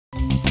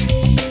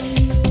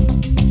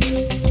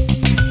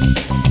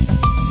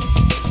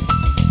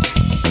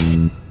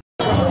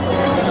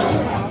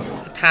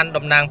ន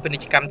តំណាងពាណិ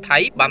ជ្ជកម្មថៃ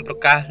បានប្រ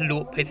កាសល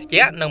ក់ភេសជ្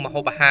ជៈនិងម្ហូ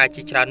បអាហារ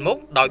ជាច្រើនមុខ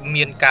ដោយ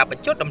មានការប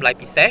ញ្ចុះតម្លៃ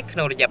ពិសេសក្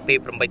នុងរយៈពេល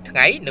8ថ្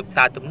ងៃនៅផ្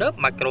សារទំនើប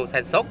ម៉ាក្រូសែ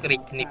នសុខរា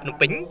ជធានីភ្នំ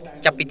ពេញ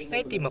ចាប់ពីថ្ងៃ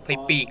ទី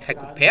22ខែ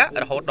កុម្ភៈ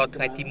រហូតដល់ថ្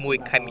ងៃទី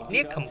1ខែមី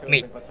នាខាងមុខ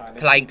នេះ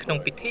ថ្លែងក្នុង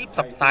ពិធីផ្ស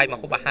ព្វផ្សាយម្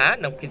ហូបអាហារ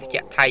និងភេសជ្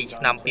ជៈថៃ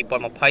ឆ្នាំ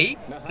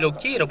2020លោក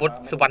ជីរវុឌ្ឍ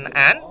សុវណ្ណ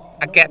អាន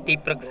អគ្គទី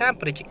ប្រឹក្សា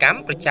ពាណិជ្ជកម្ម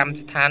ប្រចាំ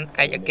ស្ថាន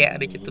ឯកអគ្គរ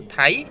ដ្ឋទូត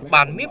ថៃ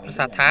បានមានប្រ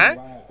សាសន៍ថា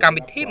កម្ម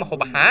វិធីម្ហូប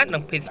អាហារនិ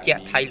ងភេសជ្ជៈ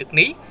ថៃលើក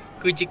នេះ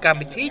គឺជាកម្ម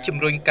វិធីជំ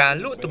រុញការ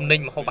លក់ទំនិញ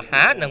ម្ហូបអា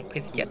ហារនិងភេ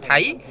សជ្ជៈថៃ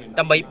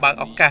ដើម្បីបើក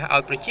ឱកាសឲ្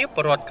យប្រជាព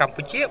លរដ្ឋកម្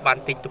ពុជាបាន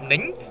ទិញទំនិ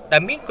ញដែ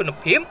លមានគុណ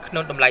ភាពក្នុ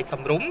ងតម្លៃស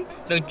មរម្យ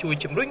និងជួយ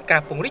ជំរុញកា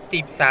រពង្រីកទី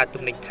ផ្សារ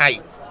ទំនិញថៃ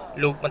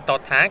លោកបន្ត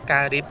ថា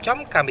ការរៀបចំ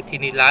កម្មវិធី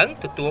នេះឡើង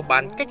ទទួលបា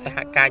នកិច្ចសហ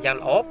ការយ៉ាង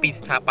ល្អពី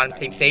ស្ថាប័ន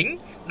ផ្សេងៗ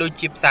ដូច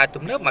ជាផ្សារ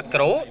ទំនើបម៉ាក្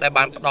រូដែល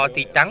បានផ្ដល់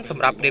ទីតាំងស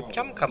ម្រាប់រៀប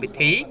ចំកម្មវិ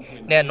ធី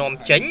អ្នកនាំ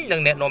ចេញនិ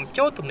ងអ្នកនាំ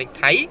ចូលទំនិញ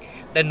ថៃ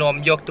ដែលនាំ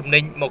យកទំនិ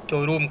ញមកចូ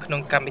លរួមក្នុ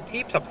ងកម្មវិធី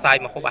ផ្សព្វផ្សាយ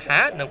ម្ហូបអាហា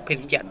រនិងភេស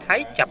ជ្ជៈថៃ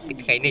ចាប់ពី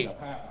ថ្ងៃនេះ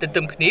ទន្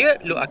ទឹមគ្នា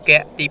លោកអគ្គ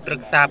ទីប្រឹ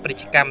ក្សាពាណិ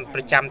ជ្ជកម្មប្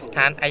រចាំស្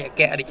ថានឯកអគ្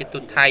គរដ្ឋទូ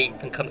តថៃ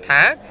សង្ឃឹម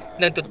ថា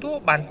នឹងទទួល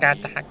បានការ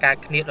សហការ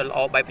គ្នាដ៏ល្អ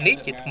បែបនេះ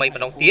ជាថ្មី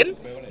ម្ដងទៀត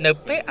នៅ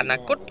ពេលអនា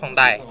គតផង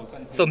ដែរ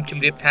សូមជ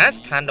ម្រាបថា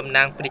ស្ថានតំ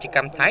ណាងពាណិជ្ជក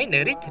ម្មថៃនៅ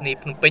រាជធានី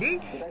ភ្នំពេញ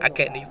អគ្គ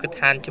នាយកដ្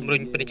ឋានជំរុ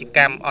ញពាណិជ្ជក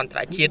ម្មអន្តរ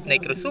ជាតិនៃ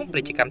ក្រសួងពា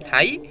ណិជ្ជកម្ម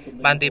ថៃ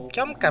បានរៀប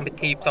ចំកម្មវិ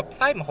ធីផ្សព្វផ្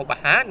សាយម្ហូបអា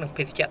ហារនិង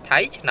ភេសជ្ជៈថៃ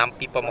ឆ្នាំ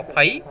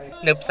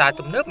2020នៅផ្សារ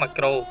ទំនើបម៉ា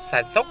ក្រូសែ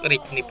នសុខរា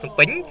ជធានីភ្នំ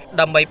ពេញ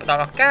ដើម្បីផ្ដ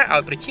ល់ឱកាសឲ្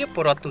យប្រជាព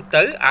លរដ្ឋទូ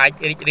ទៅអាច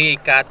រីករាយ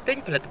ការទិញ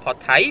ផលិតផល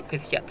ថៃភេស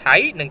ជ្ជៈថៃ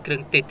និងគ្រឿ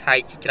ងទេសថៃ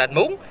ជាច្រើន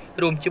មុខ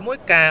រួមជាមួយ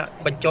ការ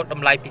បញ្ចុះត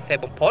ម្លៃពិសេស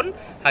បំផុត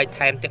ហើយ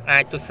ថែមទាំងអា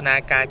ចទស្សនា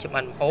ការចម្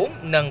អិនម្ហូប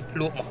និងភ្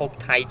លក្សម្ហូប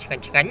ថៃឆ្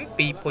ងាញ់ៗ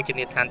ពីភោជ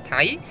នីយដ្ឋាន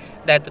ថៃ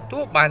ដែលទទួ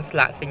លបានស្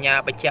លាកសញ្ញា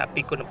បញ្ជាក់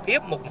ពីគុណភាព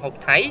មុខម្ហូប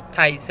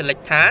ថៃ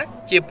Selectថា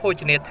ជាភោ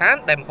ជនីយដ្ឋាន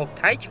ដែលម្ហូប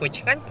ថៃឈ្ងុយ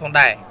ឆ្ងាញ់ផង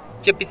ដែរ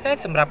ជាពិសេស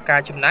សម្រាប់កា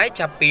រចំណាយ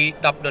ចាប់ពី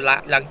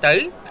$10ឡើងទៅ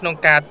ក្នុង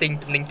ការទិញ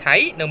ទំនិញថៃ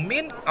និងមា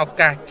នឱ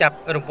កាសចាប់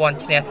រង្វាន់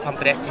ឈ្នះសម្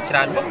ភារៈជាច្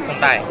រើនមុខផង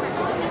ដែរ